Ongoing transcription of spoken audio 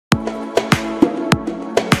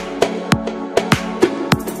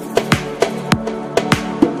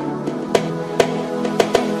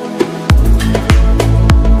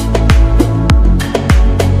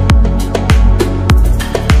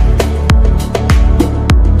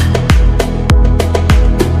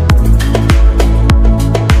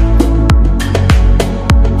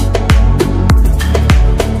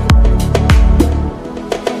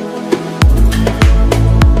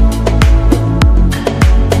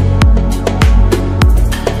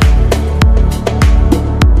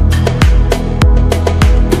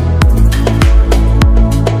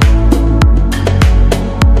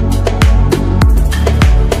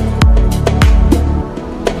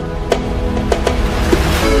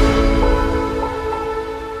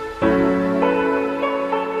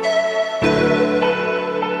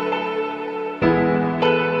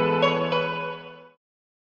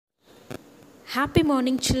Happy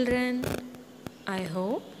morning, children. I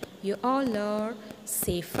hope you all are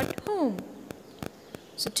safe at home.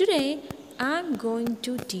 So today I'm going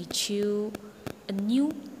to teach you a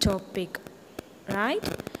new topic, right?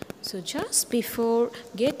 So just before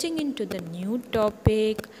getting into the new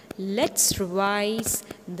topic, let's revise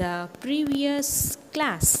the previous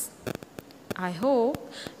class. I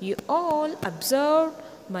hope you all observed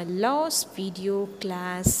my last video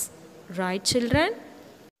class, right, children?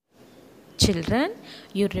 Children,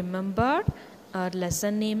 you remember our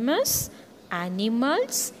lesson name is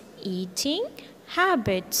Animals Eating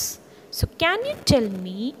Habits. So can you tell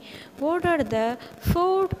me what are the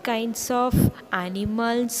 4 kinds of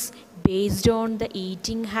animals based on the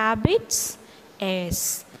eating habits?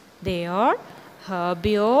 Yes, they are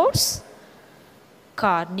herbivores,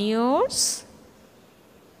 carnivores,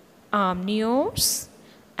 omnivores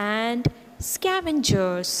and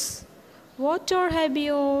scavengers. What are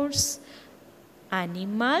herbivores?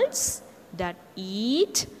 Animals that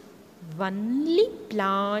eat only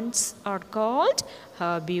plants are called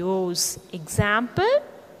herbivores. Example: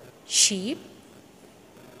 sheep,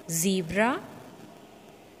 zebra,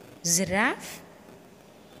 giraffe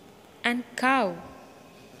and cow.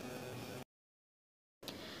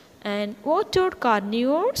 And what are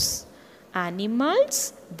carnivores?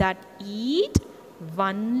 Animals that eat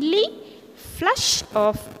only flesh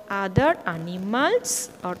of other animals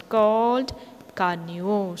are called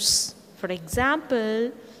carnivores. For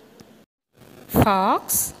example,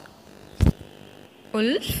 fox,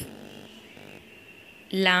 wolf,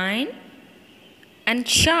 lion and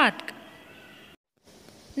shark.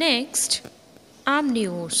 Next,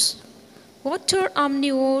 omnivores. What are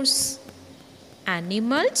omnivores?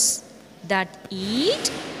 Animals that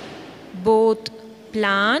eat both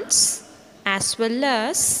plants as well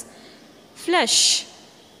as flesh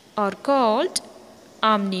are called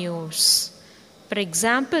omnivores. For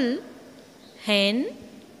example, hen,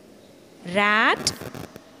 rat,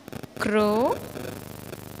 crow,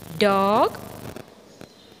 dog,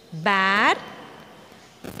 bear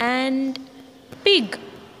and pig.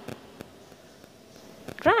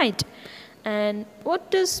 Right. And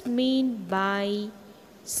what does mean by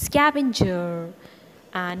scavenger?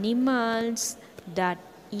 Animals that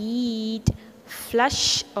eat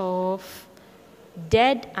flesh of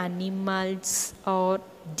dead animals or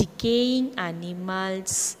decaying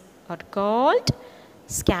animals are called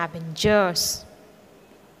scavengers.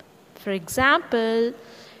 For example,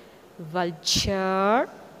 vulture,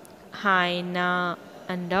 hyena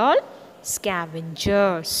and all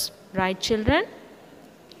scavengers. Right, children?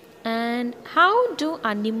 And how do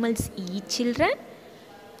animals eat, children?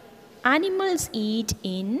 Animals eat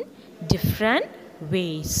in different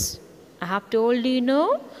ways. I have told you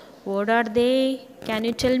know. What are they? Can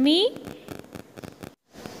you tell me?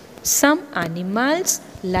 Some animals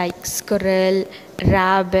like squirrel,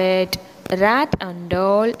 rabbit, rat and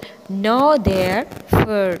all gnaw their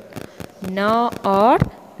food. Gnaw or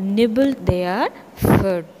nibble their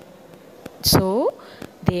food. So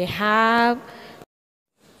they have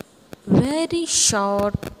very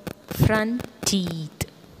sharp front teeth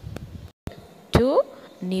to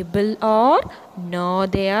nibble or gnaw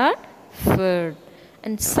their food.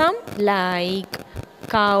 And some like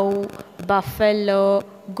cow, buffalo,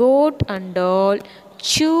 goat and all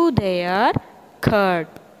chew their cud.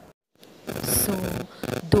 So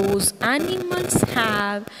those animals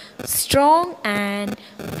have strong and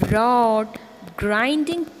broad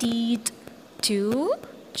grinding teeth to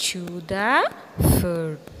chew the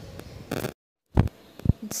food.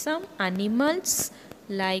 Some animals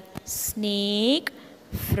like snake,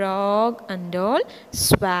 frog and all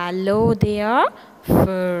swallow their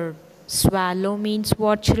food. Swallow means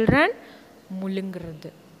what, children?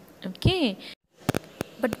 Mulungradu. Okay.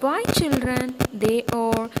 But why, children, they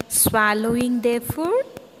are swallowing their food?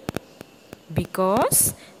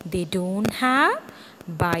 Because they don't have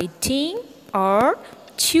biting or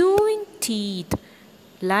chewing teeth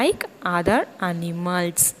like other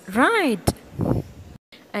animals, right?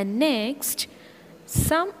 And next,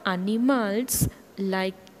 some animals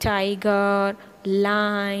like tiger,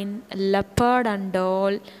 lion, leopard and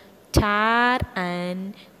all tear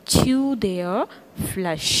and chew their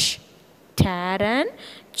flesh. Tear and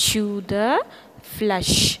chew the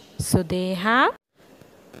flesh. So they have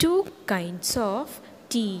 2 kinds of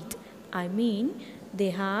teeth. I mean,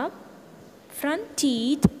 they have front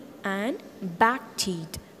teeth and back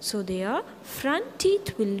teeth. So their front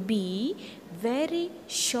teeth will be very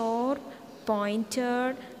sharp,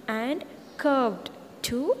 pointed and curved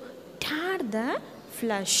to tear the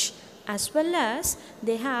flesh, as well as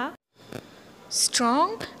they have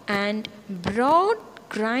strong and broad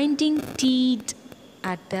grinding teeth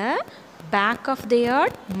at the back of their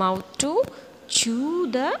mouth to chew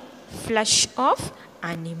the flesh of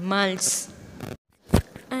animals.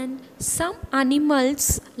 And some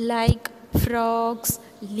animals like frogs,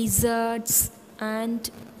 lizards and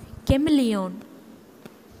chameleon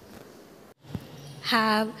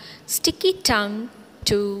have sticky tongue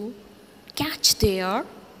to catch their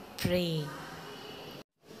prey.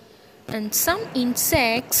 And some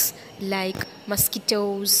insects like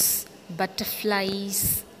mosquitoes,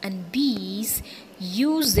 butterflies and bees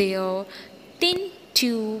use their thin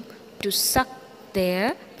tube to suck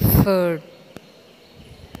their food.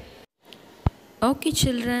 Okay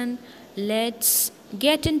children, let's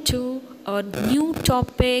get into a new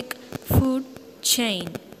topic, food chain.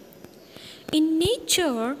 In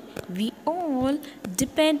nature, we all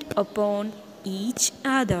depend upon each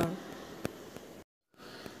other.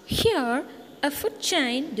 Here, a food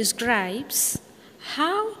chain describes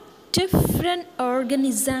how different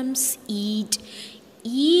organisms eat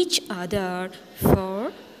each other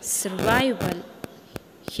for survival.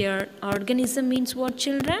 Here, organism means what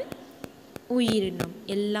children? Uyirinam,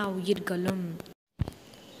 ella uyirgalum.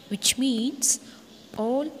 Which means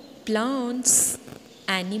all plants,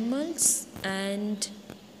 animals and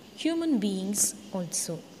human beings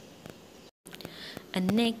also.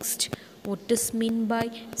 And next, what is mean by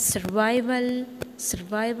survival?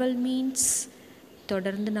 Survival means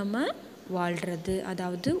தொடர்ந்து நம்ம வாழ்றது,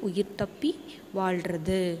 அதாவது உயிர் தப்பி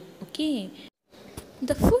வாழ்றது. Okay.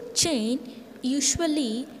 The food chain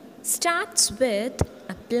usually starts with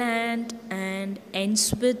a plant and ends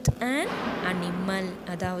with an animal.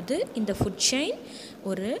 அதாவது இந்த food chain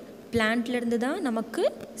ஒரு பிளான்ட்லேருந்து தான் நமக்கு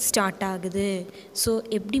ஸ்டார்ட் ஆகுது. ஸோ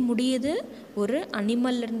எப்படி முடியுது? ஒரு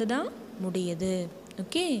அனிமல்லேருந்து தான் முடியுது.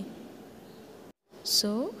 Okay.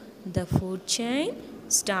 So the food chain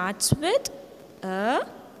starts with a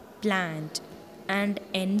plant and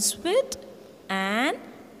ends with an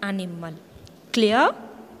animal. Clear?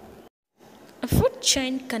 A food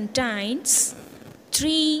chain contains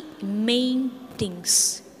 3 main things.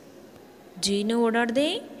 Do you know what are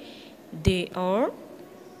they? They are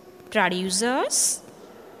producers,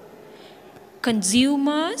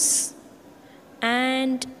 consumers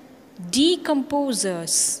and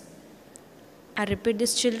decomposers. I repeat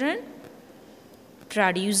this children.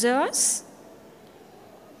 Producers,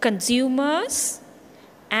 consumers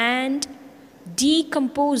and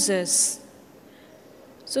decomposers.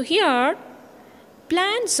 So here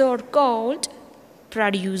plants are called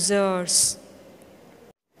producers.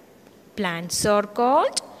 Plants are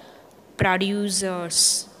called producers.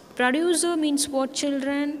 Producer means what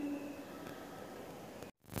children?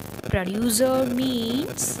 Producer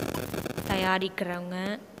means தயாரிக்கிறவங்க,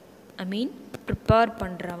 I mean prepare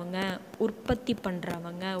பண்ணுறவங்க, உற்பத்தி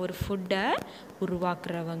பண்ணுறவங்க, ஒரு ஃபுட்டை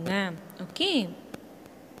உருவாக்குறவங்க. Okay.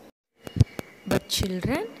 But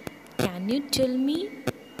children, can you tell me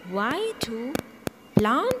why do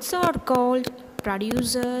plants are called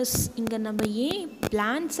producers? இங்கே நம்ம ஏன்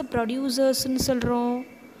plants producersன்னு சொல்கிறோம்?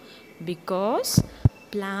 Because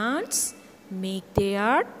plants make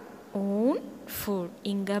their own food.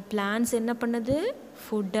 இங்கே plants என்ன பண்ணுது?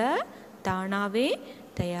 ஃபுட்டை தானாகவே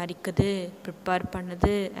தயாரிக்குது, ப்ரிப்பேர்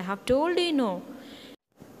பண்ணுது. I have told you, no.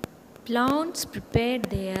 Plants prepare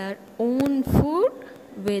their own food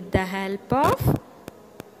with the help of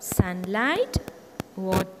sunlight,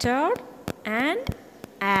 water and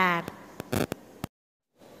air.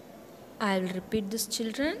 I will repeat this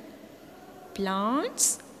children. Plants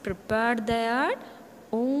prepare their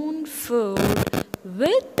own food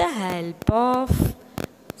with the help of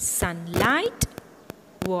sunlight,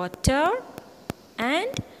 water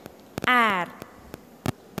and air.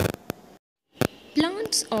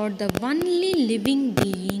 Plants are the only living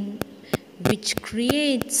being which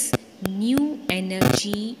creates new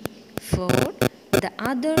energy for the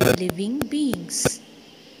other living beings.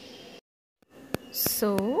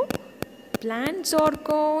 So, plants are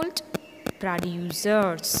called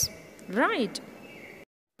producers, right?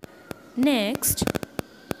 Next,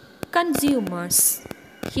 consumers.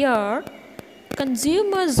 Here,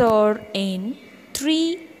 consumers are in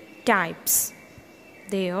 3 types.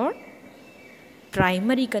 They are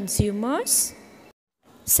primary consumers,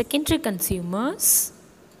 secondary consumers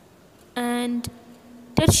and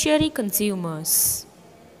tertiary consumers.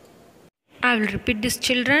 I will repeat this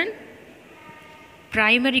children.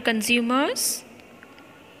 Primary consumers,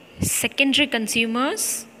 secondary consumers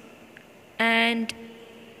and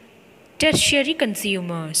tertiary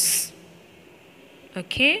consumers.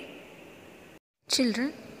 Okay? Children,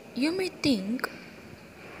 you may think,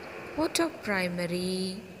 what are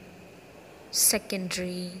primary,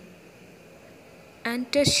 secondary and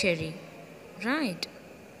tertiary, right?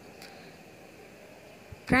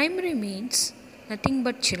 Primary means nothing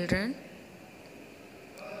but children.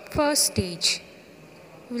 First stage.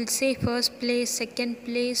 We'll say first place, second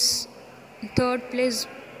place, third place.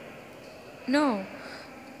 No,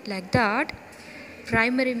 like that.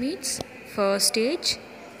 Primary means first stage,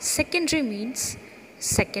 secondary means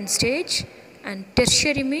second stage, and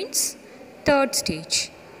tertiary means third stage.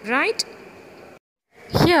 Right?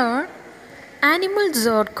 Here, animals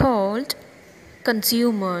are called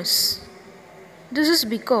consumers. This is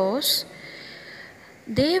because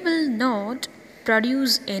they will not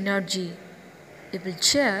produce energy, they will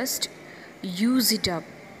just use it up.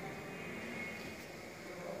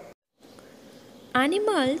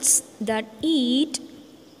 Animals that eat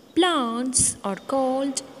plants are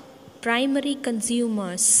called primary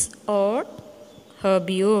consumers or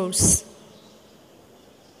herbivores.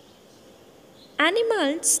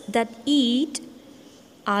 Animals that eat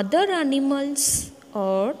other animals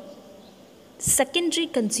are secondary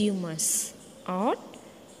consumers or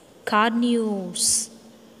carnivores.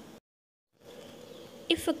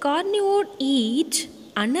 If a carnivore eats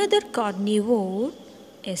another carnivore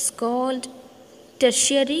is called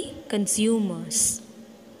tertiary consumers.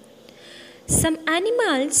 Some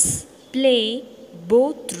animals play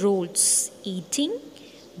both roles, eating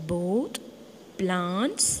both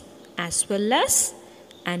plants as well as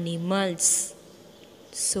animals.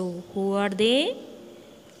 So who are they?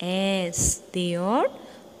 Yes, they are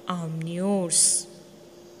omnivores.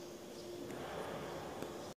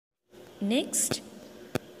 Next,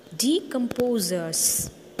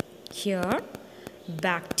 decomposers. Here,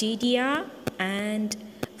 bacteria and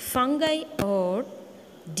fungi are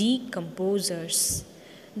decomposers.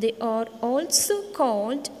 They are also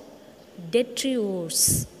called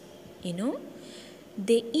detritivores.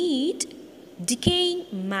 They eat decaying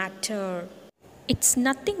matter. It's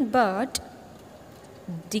nothing but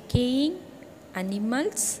decaying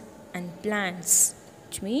animals and plants,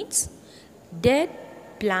 which means dead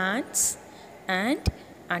plants and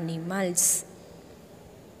animals.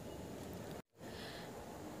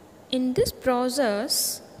 In this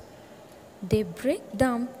process, they break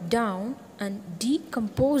them down and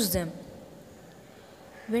decompose them.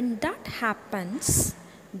 When that happens,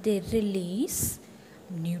 they release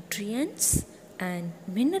nutrients and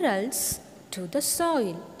minerals to the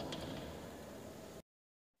soil,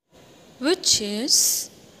 which is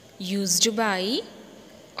used by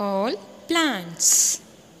all plants.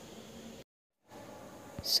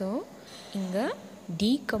 So, inga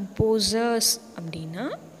decomposers அப்படினா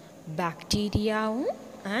பாக்டீரியாவும்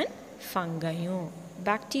and ஃபங்கையும்.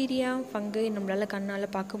 Bacteria fungi நம்மளால கண்ணால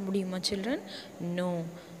பார்க்க முடியுமா children? No.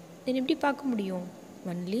 தென் எப்படி பார்க்க முடியும்?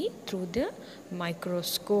 Only through the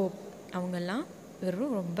microscope. அவங்கெல்லாம்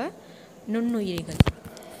வெறும் ரொம்ப நுண்ணுயிரிகள்,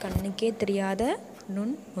 கண்ணுக்கே தெரியாத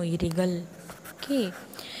நுண்ணுயிரிகள். ஓகே,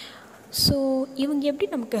 ஸோ இவங்க எப்படி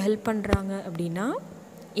நமக்கு ஹெல்ப் பண்ணுறாங்க அப்படின்னா,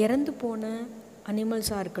 இறந்து போன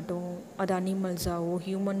அனிமல்ஸாக இருக்கட்டும், அது அனிமல்ஸாகவோ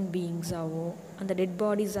ஹியூமன் பீயிங்ஸாகவோ, அந்த டெட்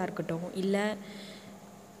பாடிஸாக இருக்கட்டும், இல்லை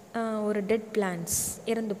ஒரு டெட் பிளான்ட்ஸ்,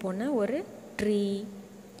 இறந்து போன ஒரு ட்ரீ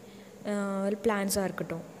பிளான்ட்ஸாக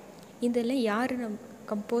இருக்கட்டும், இதெல்லாம் யார்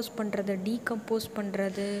கம்போஸ் பண்ணுறது, டீகம்போஸ்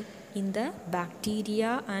பண்ணுறது? இந்த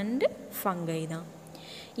பாக்டீரியா அண்ட் ஃபங்கை தான்.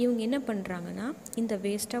 இவங்க என்ன பண்ணுறாங்கன்னா, இந்த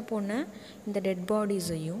வேஸ்ட்டாக போன இந்த டெட்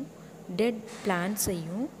பாடிஸையும் டெட்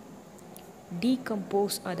பிளான்ட்ஸையும்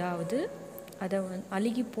டீகம்போஸ், அதாவது அதை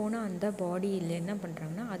அழுகி போன அந்த பாடியில் என்ன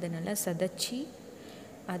பண்ணுறாங்கன்னா, அதை நல்லா சதைச்சி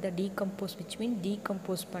அதை டீகம்போஸ், விச் மீன்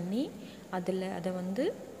டீகம்போஸ் பண்ணி அதை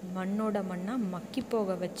மண்ணோட மண்ணாக மக்கி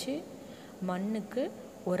போக வச்சு மண்ணுக்கு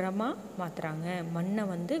உரமாக மாற்றுறாங்க,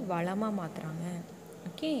 மண்ணை வளமாக மாற்றுறாங்க.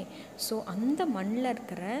 ஓகே, ஸோ அந்த மண்ணில்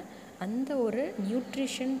இருக்கிற அந்த ஒரு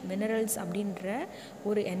நியூட்ரிஷன் மினரல்ஸ் அப்படின்ற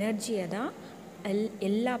ஒரு எனர்ஜியை தான்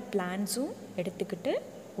எல்லா பிளான்ட்ஸும் எடுத்துக்கிட்டு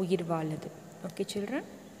உயிர் வாழுது. Okay children.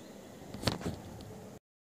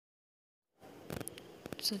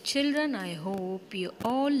 So children, I hope you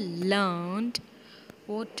all learned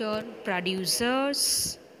what are producers,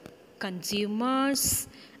 consumers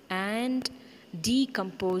and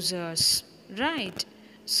decomposers, right?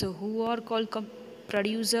 So who are called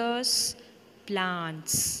producers?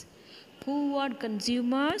 Plants. Who are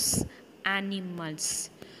consumers? Animals.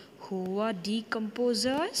 Who are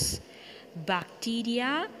decomposers?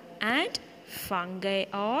 Bacteria and fungi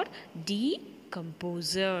are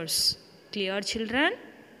decomposers. Clear children?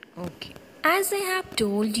 Okay. As I have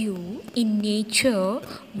told you, in nature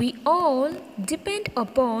we all depend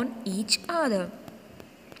upon each other.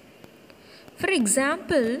 For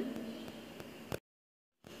example,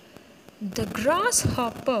 the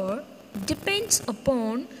grasshopper depends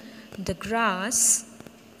upon the grass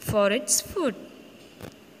for its food.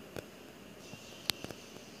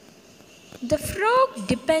 The frog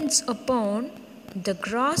depends upon the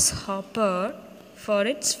grasshopper for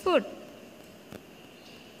its food.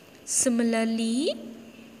 Similarly,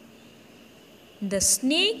 the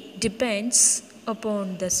snake depends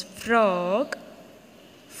upon the frog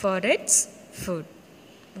for its food,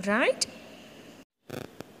 right?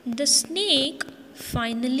 The snake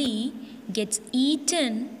finally gets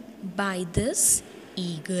eaten by this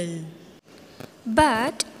eagle.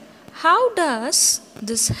 But how does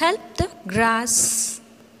this help the grass?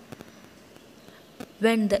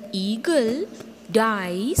 When the eagle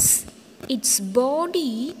dies, its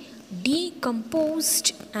body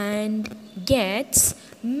decomposed and gets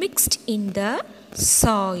mixed in the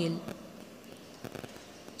soil.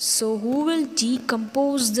 So who will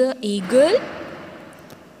decompose the eagle?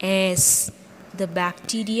 Yes, the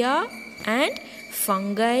bacteria and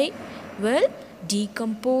fungi will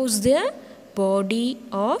decompose the body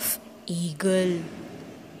of eagle.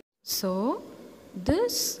 So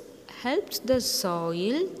this helps the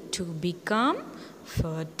soil to become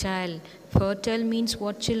fertile. Fertile means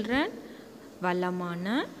what, children?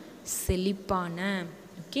 Valamana, selipana.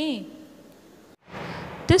 Okay.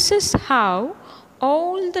 This is how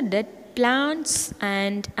all the dead plants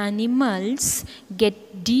and animals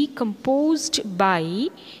get decomposed by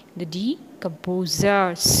the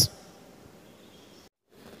decomposers.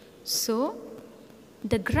 So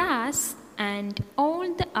the grass and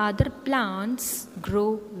all the other plants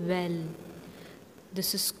grow well.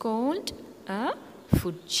 This is called a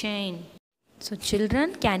food chain. So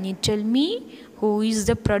children, can you tell me who is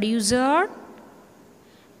the producer?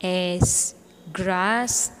 Yes,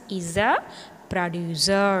 grass is a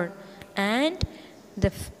producer and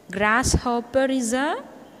the grasshopper is a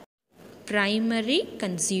primary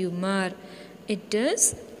consumer. It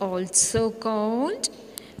is also called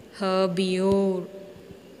herbivore.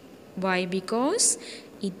 Why? Because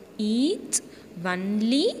it eats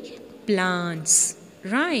only plants,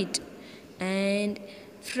 right? And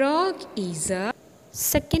frog is a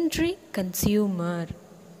secondary consumer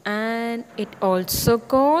and it also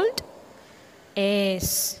called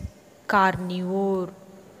as carnivore.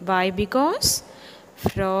 Why? Because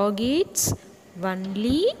frog eats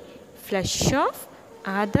only flesh of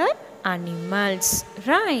other animals,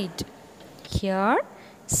 right? Here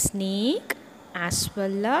snake as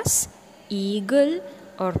well as eagle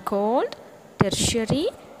are called tertiary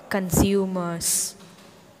consumers.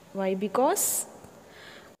 Why? Because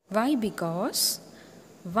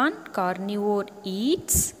one carnivore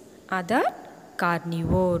eats other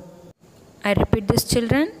carnivore. I repeat this,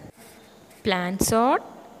 children. Plants are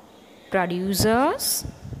producers,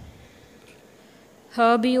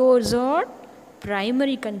 herbivores are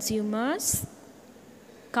primary consumers,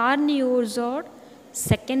 carnivores are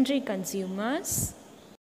secondary consumers,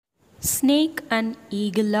 snake and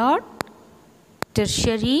eagle are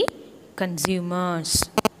tertiary consumers,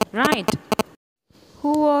 right?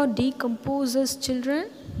 Who are decomposers, children?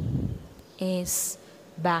 Yes,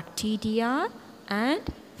 bacteria and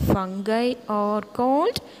fungi are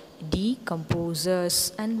called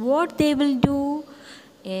decomposers. And what they will do?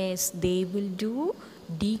 Yes, they will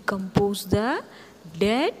decompose the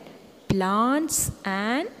dead plants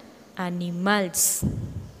and animals.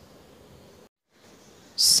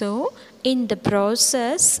 So in the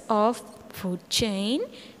process of food chain,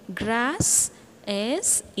 grass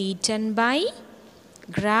is eaten by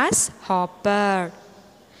grasshopper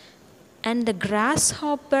and the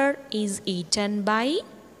grasshopper is eaten by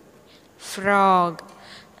frog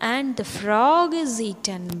and the frog is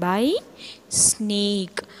eaten by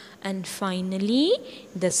snake and finally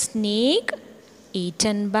the snake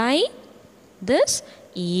eaten by this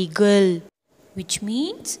eagle, which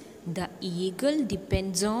means the eagle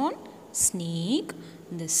depends on snake,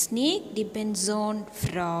 the snake depends on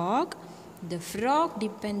frog, the frog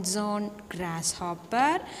depends on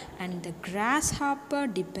grasshopper and the grasshopper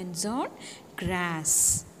depends on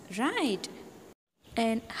grass, right?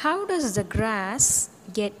 And how does the grass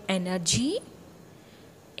get energy?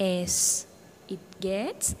 Yes, it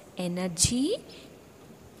gets energy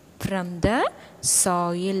from the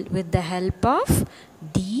soil with the help of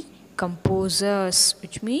decomposers,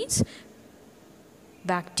 which means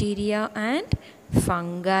bacteria and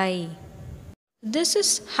fungi. This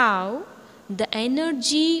is how the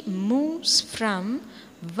energy moves from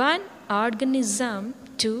one organism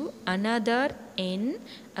to another in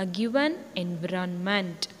a given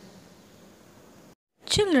environment.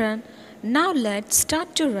 Children, now let's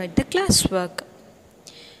start to write the classwork.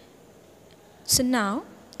 So now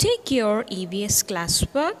take your EVS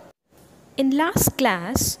classwork. In last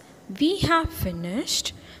class, we have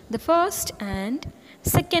finished the first and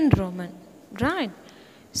second Roman, right?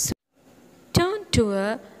 So to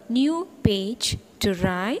a new page to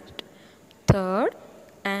write third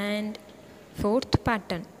and fourth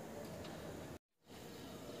pattern.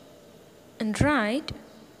 And write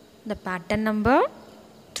the pattern number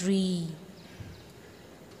 3.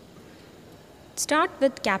 Start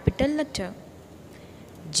with capital letter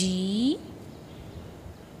G,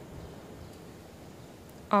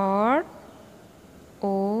 R,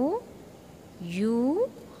 O, U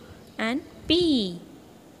and P.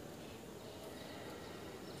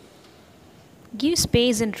 Give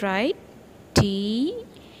space and write T,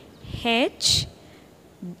 H,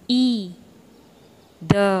 E,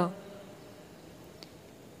 the.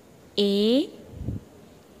 A,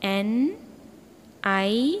 N,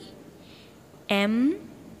 I, M,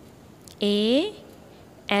 A,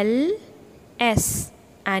 L, S,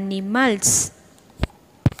 animals.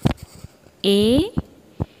 A,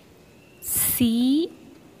 C,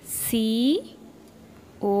 C,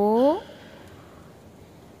 O,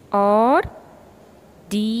 R,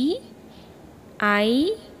 D,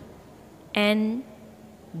 I, N,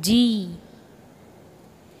 G.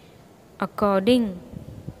 According.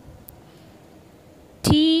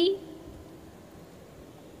 T,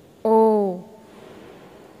 O,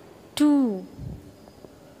 2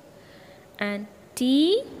 and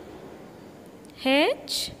T,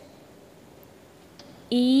 H,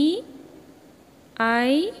 E,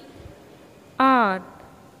 I, R,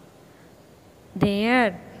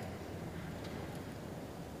 there.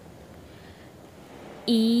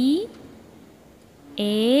 E,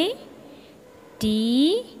 A,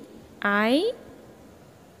 T, I,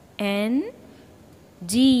 N,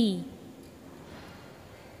 G,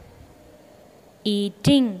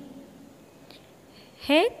 eating.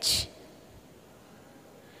 H,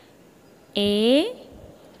 A,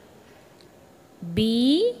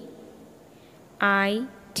 B, I,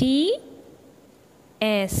 T,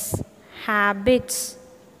 S, habits.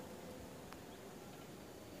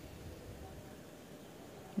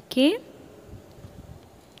 Okay.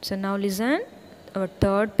 So now listen. Our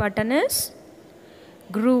third pattern is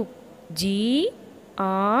group. G,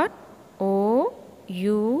 R, O,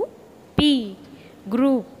 U, P.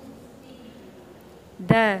 Group.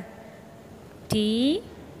 The. T,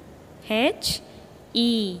 H,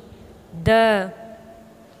 E. The.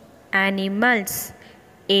 Animals.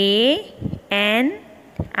 A, N,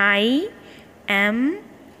 I, M,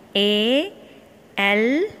 A,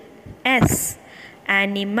 L, S.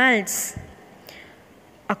 Animals.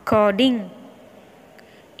 According.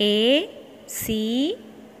 A, C,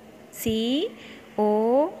 C,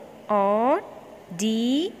 O, R,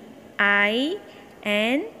 D, I,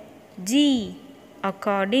 N, G.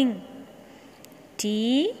 According.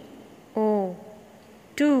 T, O,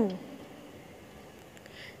 2.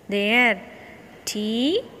 There.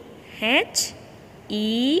 T, H,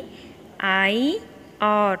 E, I,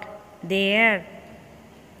 R. There.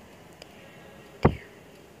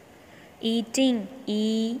 Eating.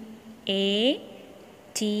 E, A,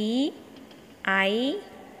 T, I,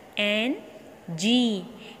 N, G.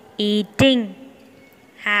 Eating.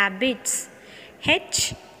 Habits.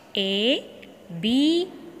 H, A,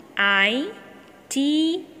 B, I,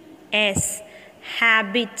 T, S.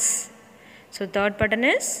 Habits. So third pattern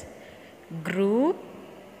is group,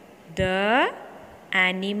 the,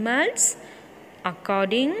 animals,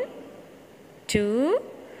 according to,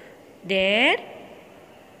 their,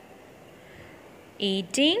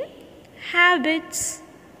 eating, habits.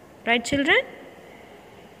 Right, children?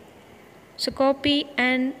 So copy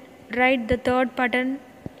and write the third pattern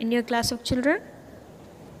in your class of children.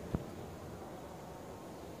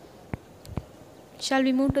 Shall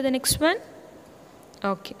we move to the next one?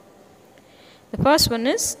 Okay. The first one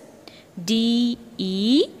is D,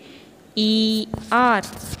 E, E, R.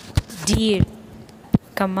 Deer.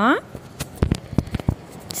 Comma.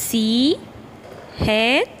 C,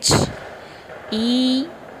 H, E,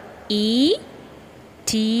 E,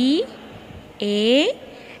 T, A,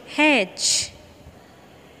 H.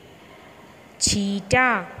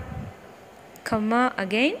 Cheetah. Comma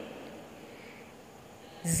again.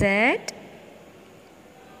 Z,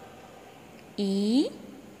 E,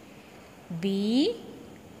 B,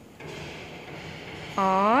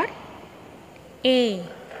 R, A.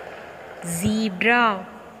 Zebra.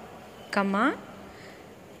 Comma.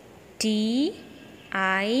 T,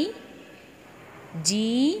 I,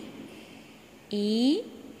 G, E,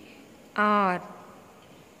 R.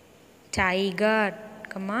 Tiger.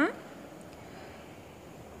 Comma.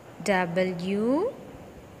 W,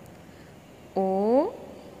 O,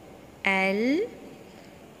 L,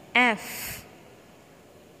 F.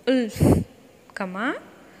 Wolf. Comma.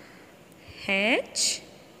 H,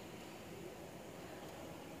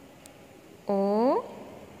 O,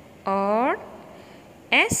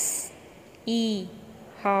 E.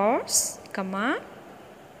 Horse, comma.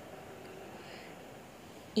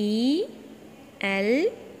 E.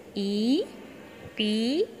 L. E.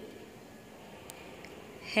 P.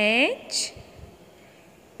 H.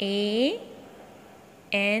 A.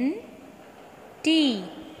 N. T.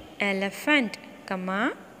 Elephant,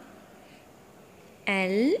 comma.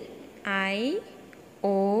 L. I.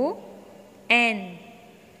 O. N.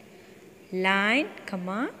 Lion,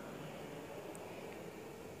 comma.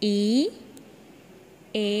 E.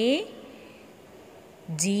 A.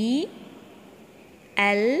 G.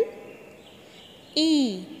 L.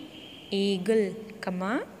 E. Eagle,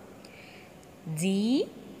 comma. G.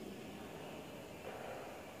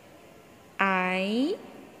 I.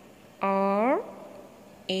 R.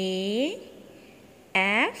 A.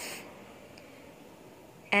 F.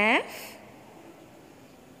 F.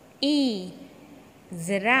 E.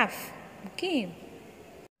 Giraffe. Okay.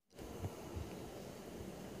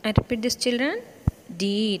 I repeat this, children.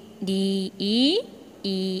 D. D. E.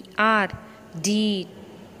 E. R. Deer.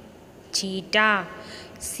 Cheetah.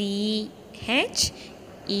 C. H.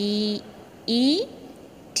 E. E.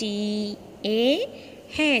 T. A.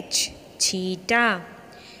 H. Cheetah.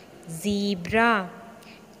 Zebra.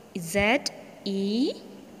 Z. E.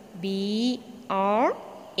 B. R.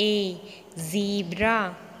 A.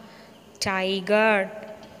 Zebra. Tiger.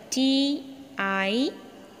 T. I.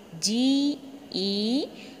 G. E.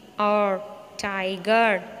 R.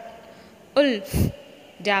 Tiger. Wolf.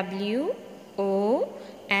 W. O.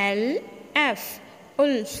 L. F.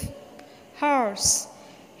 Wolf. Horse.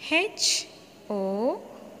 H. O.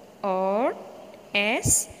 R.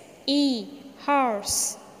 S. E.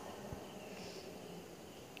 Horse.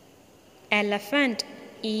 Elephant.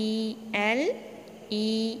 E. L.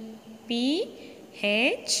 E. P.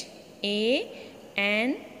 H. A.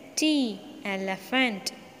 N. T.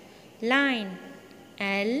 Elephant. Lion.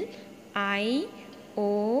 L. I.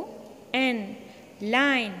 O. N.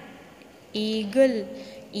 Lion. Eagle.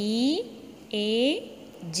 E. A.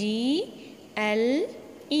 G. L.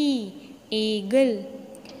 E. Eagle.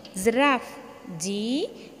 Giraffe. G.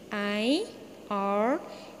 I. R.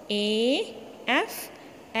 A. F.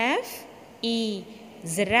 F. E.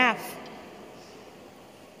 Giraffe.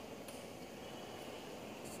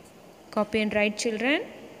 Copy and write, children.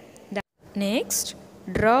 Next,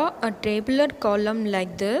 draw a tabular column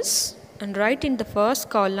like this and write in the first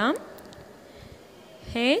column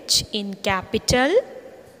H in capital,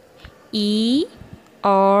 E,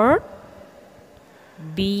 R,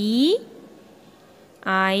 B,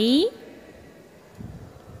 I,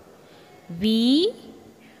 V,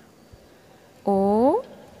 O,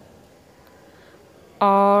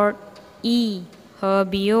 R, E,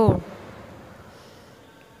 herbivore.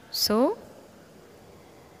 So,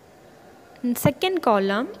 in second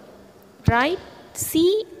column, write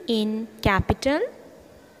C in capital,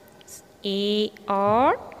 A,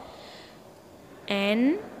 R,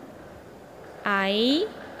 N, I,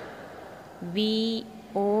 V,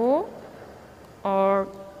 O, or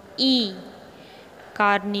E,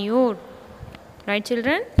 carnivore. Right,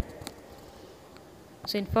 children?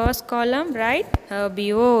 So, in first column, write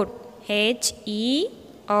herbivore, H, E,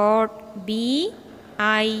 R, B,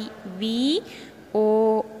 I, V,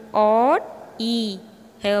 O, R, E,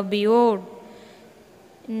 herbivore.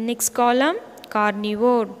 Next column,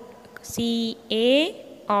 carnivore, C,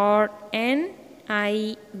 A, R, N,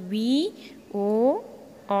 I, V, O,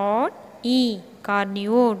 R, E,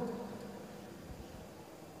 carnivore.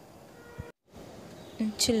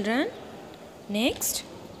 Children, next,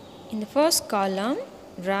 in the first column,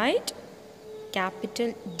 write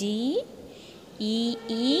capital D, E,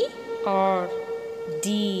 E, R,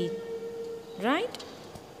 D. Right?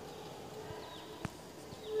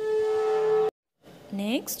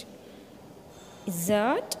 Next,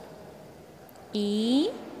 Z, E,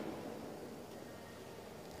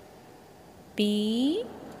 B,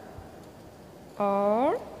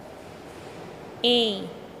 R, A,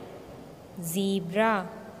 zebra.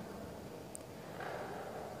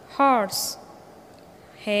 Horse,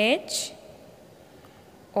 H,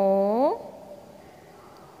 O,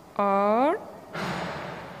 R,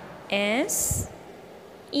 S,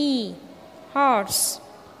 E, horse.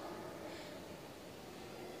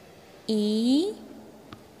 E,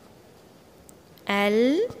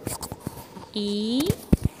 L, E,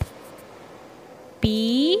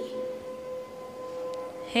 P,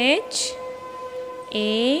 H,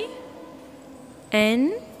 A,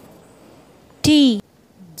 N, T.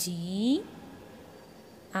 G,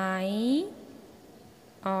 I,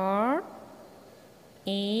 R,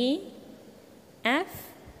 A, F,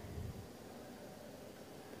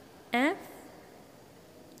 F,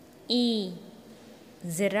 E,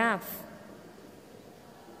 giraffe.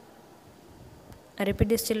 I repeat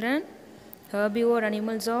this, children. Herbivore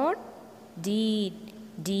animals are deer.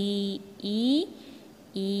 D-E-E-R.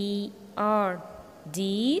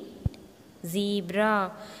 Deer.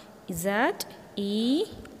 Zebra. Z-E-B-R-A.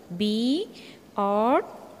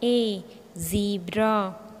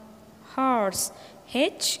 Zebra. Horse.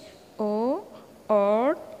 H-O-R-S-E.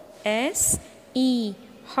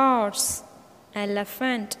 Horse.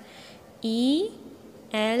 Elephant. E-L-E-P-H-A-N-T.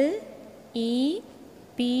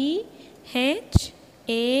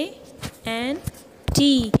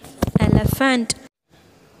 Elephant.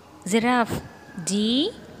 Giraffe.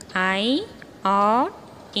 G-I-R-A-F-F-E.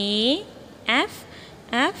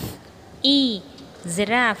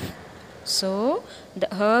 Giraffe. So the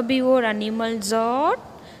herbivore animals are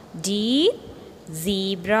deer,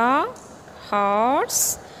 zebra,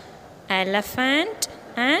 horse, elephant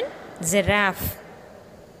and giraffe.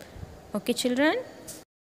 Okay, children.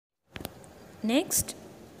 Next,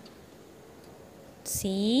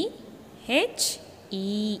 C-H-E-E-T-A-H.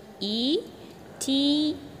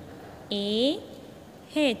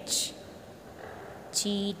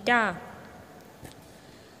 Cheetah.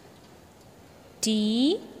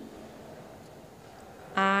 T-I-G-E-R.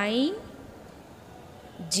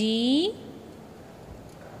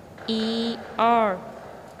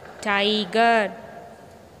 Tiger.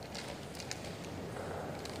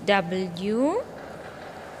 W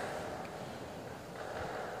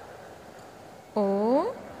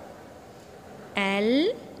O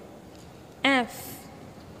L F.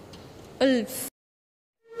 Wolf.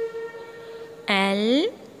 L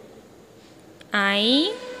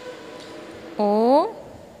I O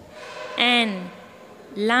N.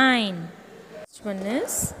 Lion. Next one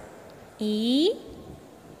is E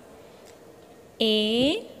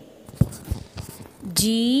A G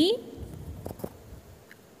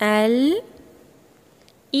L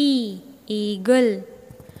E. Eagle.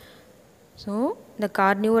 So the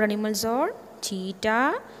carnivore animals are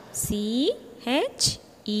cheetah. C-H-E-E-T-A-H.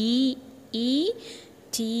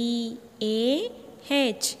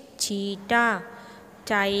 Cheetah.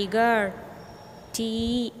 Tiger.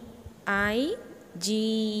 T-I-G-E-R.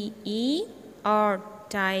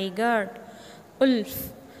 Tiger.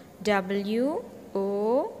 Wolf. W-O-L-F.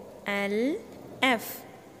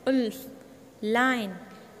 Wolf. Lion.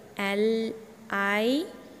 L-I-O-N.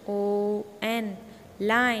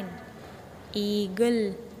 Lion.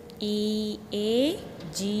 Eagle. E-A-G-L-E.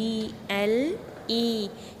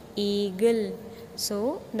 Eagle.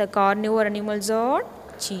 So the carnivore animals are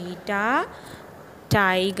cheetah,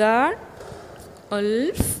 tiger,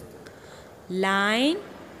 wolf, lion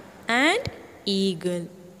and eagle.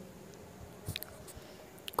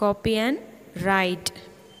 Copy and write.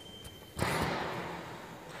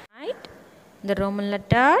 Write the Roman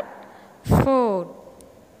letter 4.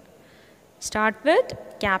 Start with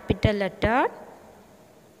capital letter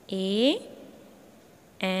A,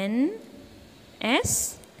 N,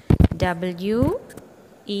 S, W,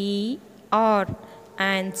 E, R.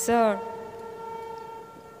 Answer.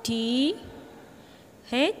 T,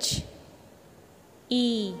 H,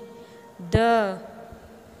 E. The.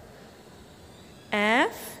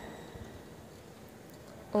 F,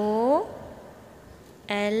 O,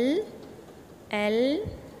 L, L,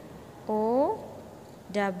 O,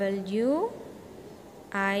 W,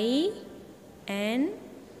 I, N,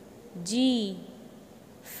 G.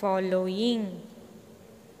 Following.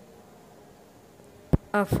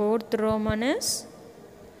 A fourth Roman is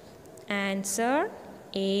answer.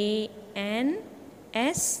 A, N,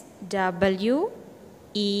 S, W,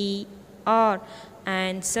 E, R.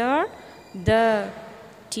 Answer. The.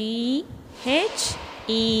 T, H,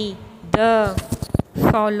 E. The.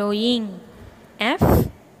 Following. F,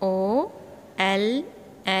 O, L,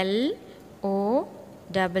 L, O,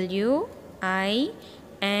 W, I,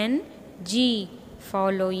 N, G.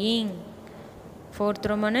 Following. Fourth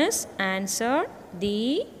Roman is answer.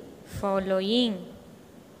 The following.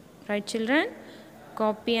 Right, children?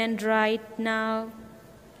 Copy and write now.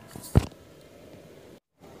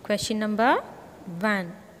 Question number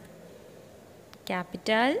 1.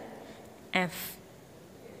 Capital F,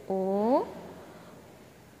 O,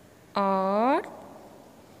 R,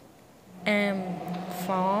 M.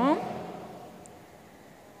 Form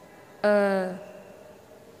a.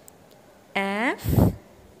 F,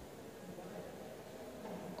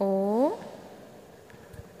 O,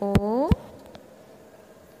 O,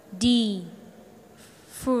 D.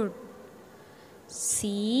 Food.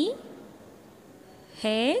 C,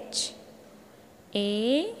 H,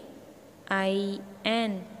 A, I,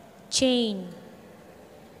 N. Chain.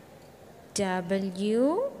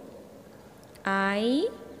 W, I,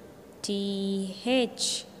 T,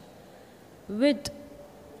 H. With.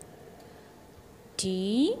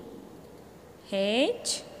 T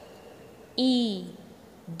H E,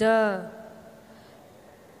 the.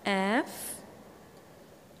 F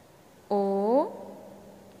O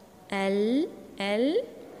L L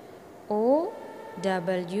O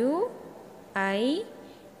W I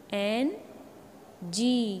N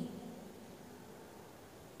G,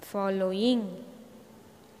 following.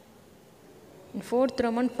 In fourth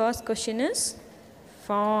Roman, first question is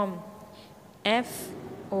form. F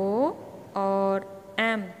O or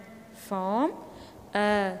M, form.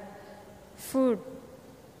 A, food.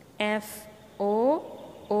 F O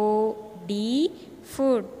O D,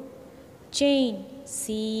 food. Chain.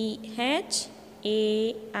 C H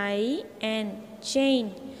A I N,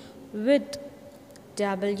 chain. Width.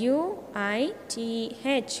 W I T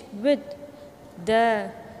H, width.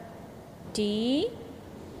 The. T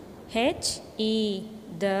H E,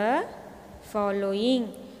 the.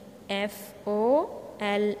 Following. F O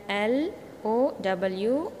L L O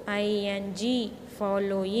W I N G,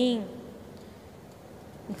 following.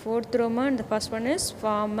 In fourth Roman, the first one is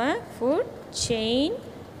form a food chain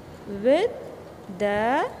with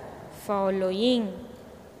the following.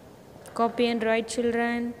 Copy and write,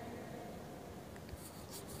 children.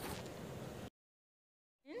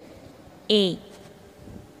 A.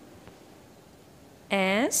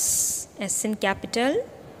 S in capital.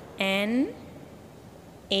 N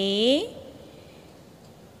A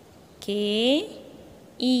K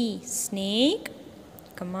E, snake,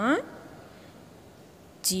 comma.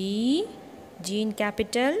 G in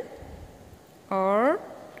capital. R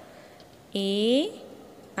A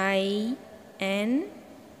I N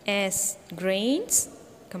S, grains,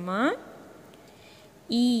 comma.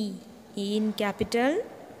 E in capital.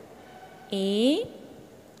 A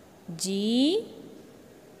G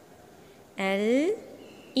L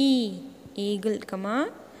E, eagle, comma.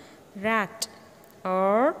 Rat.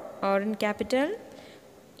 R in capital.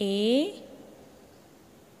 A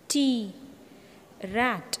T,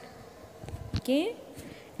 rat. Okay.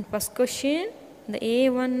 In first question, the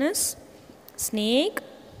A1 is snake.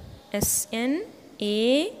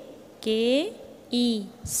 SNAKE,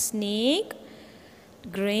 snake.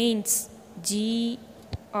 Grains.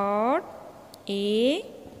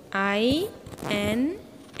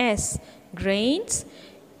 GRAINS, grains.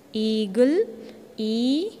 Eagle.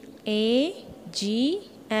 EAGLE,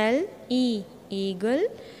 eagle.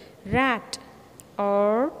 Rat.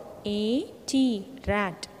 RAT,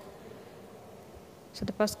 rat. So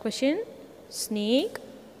the first question, snake,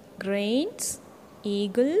 grains,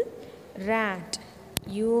 eagle, rat.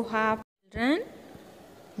 You have children.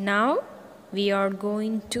 Now we are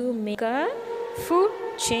going to make a food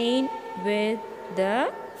chain with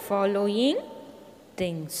the following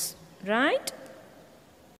things, right?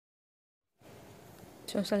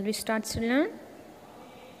 So shall we start, children?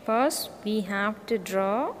 First we have to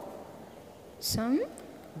draw some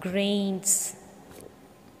grains.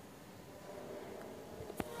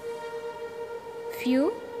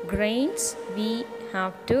 Few grains we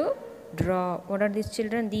have to draw. What are these,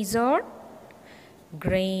 children? These are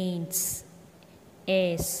grains.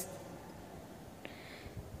 S.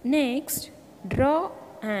 Next, draw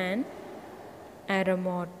an arrow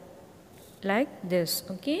mark like this.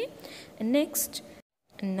 Okay. And next,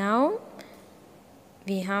 now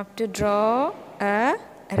we have to draw a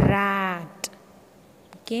rat.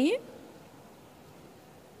 Okay.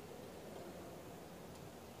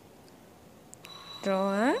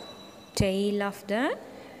 Draw a tail of the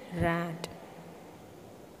rat.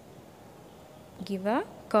 Give a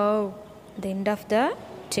curve at the end of the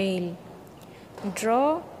tail.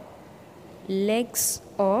 Draw legs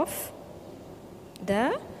of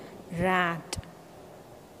the rat.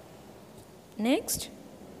 Next,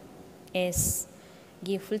 S.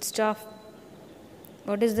 Give full stop.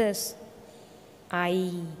 What is this?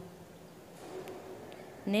 I.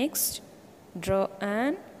 Next, draw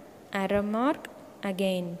an arrow mark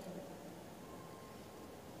again.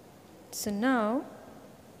 So now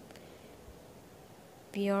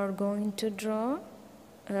we are going to draw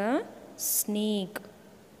a snake.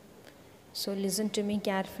 So listen to me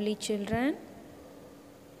carefully, children.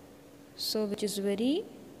 So which is very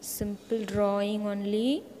simple drawing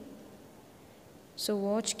only. So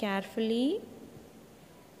watch carefully.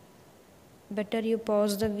 Better you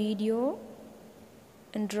pause the video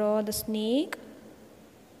and draw the snake.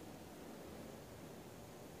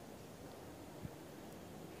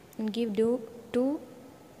 And give two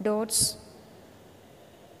dots.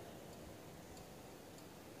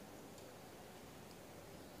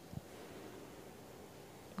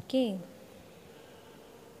 Okay.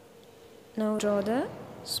 Now draw the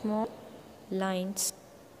small lines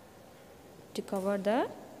to cover the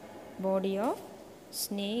body of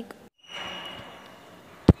snake.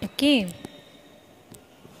 Okay.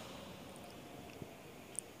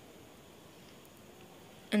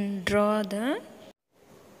 And draw the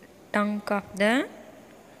tongue of the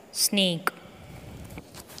snake.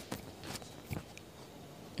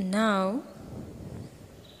 Now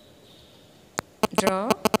draw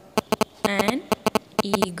an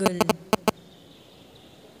eagle.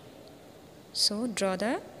 So draw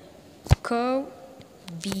the curved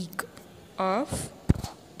beak of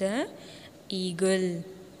the eagle.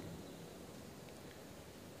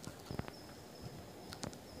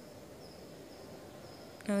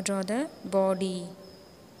 Now draw the body,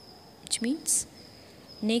 which means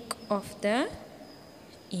neck of the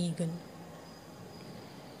eagle,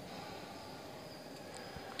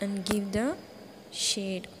 and give the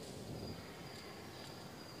shade.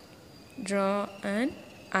 Draw an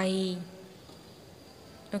eye.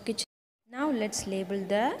 Okay, now let's label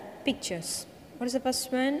the pictures. What is the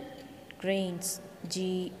first one? Grains.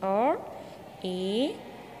 Grains.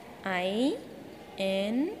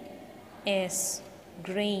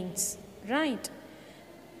 Grains. Right.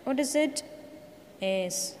 What is it?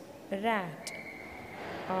 S. Rat.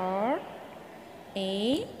 R-A-T.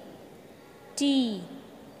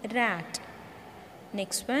 Rat.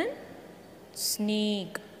 Next one.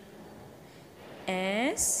 Snake.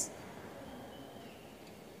 S-N-A-K-E.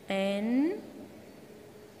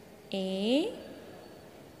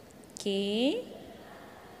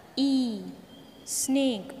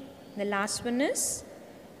 Snake. The last one is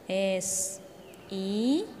S-E-A-G-L-E.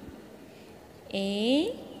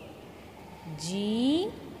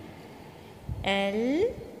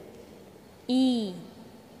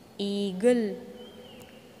 Eagle.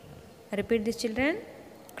 Repeat this, children.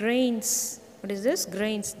 Grains. What is this?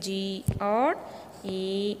 Grains. G-R-A-I-N-S.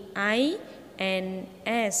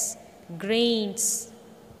 Grains.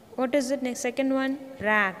 What is it? Next, second one.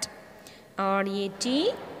 Rat.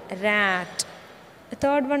 R-A-T. Rat. The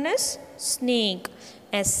third one is snake.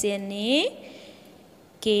 S-N-A-K-E.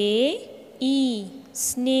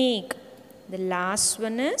 Snake. The last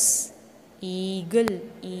one is eagle.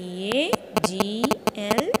 E-A-G-L-E.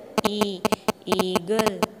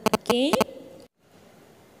 Eagle. Okay.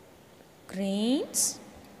 Grains,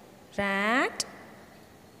 rat,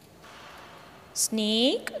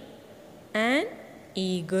 snake, and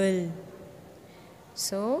eagle.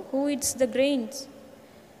 So, who eats the grains?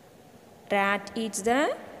 Rat eats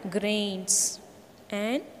the grains,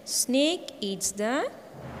 and snake eats the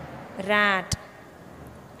rat,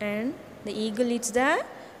 and the eagle eats the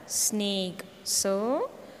snake. So,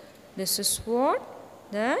 this is what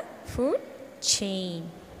the food chain.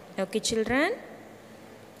 Okay, children?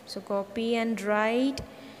 So copy and write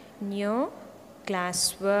in your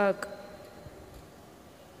classwork.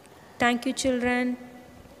 Thank you, children.